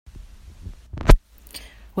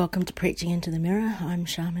Welcome to Preaching into the Mirror. I'm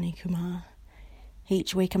Shamini Kumar.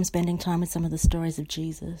 Each week I'm spending time with some of the stories of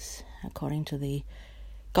Jesus, according to the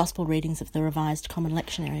Gospel readings of the Revised Common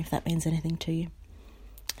Lectionary, if that means anything to you.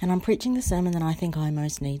 And I'm preaching the sermon that I think I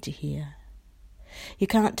most need to hear. You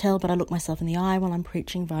can't tell, but I look myself in the eye while I'm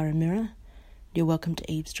preaching via a mirror. You're welcome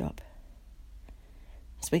to eavesdrop.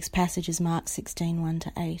 This week's passage is Mark 16,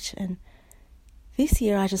 1-8. And this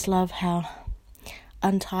year I just love how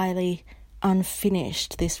entirely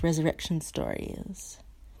unfinished this resurrection story is.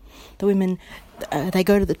 The women, they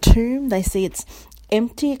go to the tomb, they see it's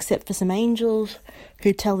empty except for some angels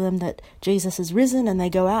who tell them that Jesus has risen, and they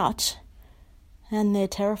go out and they're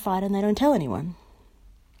terrified and they don't tell anyone.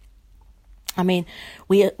 I mean,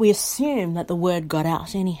 we assume that the word got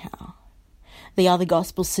out anyhow. The other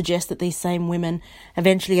Gospels suggest that these same women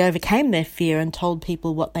eventually overcame their fear and told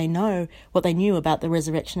people what they knew about the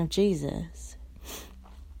resurrection of Jesus.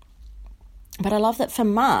 But I love that for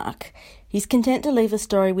Mark, he's content to leave a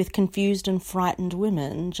story with confused and frightened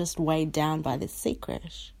women just weighed down by this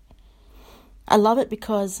secret. I love it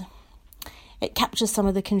because it captures some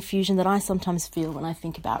of the confusion that I sometimes feel when I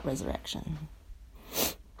think about resurrection.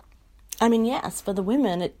 I mean, yes, for the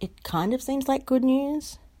women, it kind of seems like good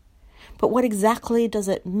news. But what exactly does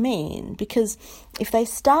it mean? Because if they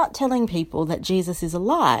start telling people that Jesus is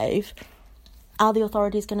alive, are the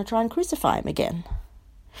authorities going to try and crucify him again?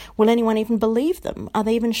 Will anyone even believe them? Are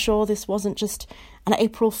they even sure this wasn't just an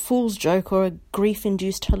April Fool's joke or a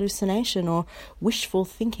grief-induced hallucination or wishful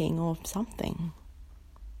thinking or something?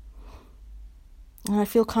 And I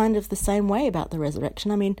feel kind of the same way about the resurrection.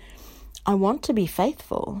 I mean, I want to be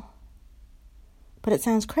faithful, but it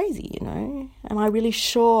sounds crazy, you know? Am I really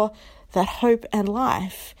sure that hope and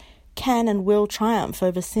life can and will triumph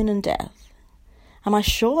over sin and death? Am I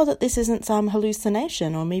sure that this isn't some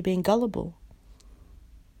hallucination or me being gullible?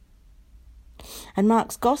 And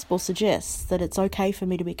Mark's Gospel suggests that it's okay for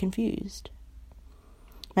me to be confused.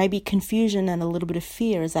 Maybe confusion and a little bit of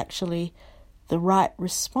fear is actually the right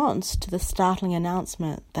response to the startling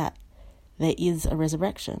announcement that there is a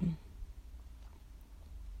resurrection.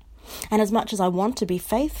 And as much as I want to be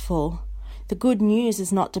faithful, the good news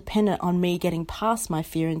is not dependent on me getting past my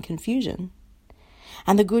fear and confusion.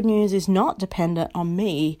 And the good news is not dependent on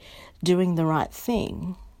me doing the right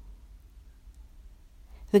thing.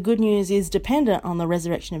 The good news is dependent on the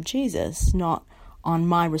resurrection of Jesus, not on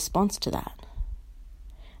my response to that.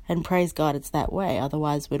 And praise God it's that way,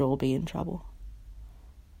 otherwise we'd all be in trouble.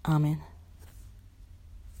 Amen.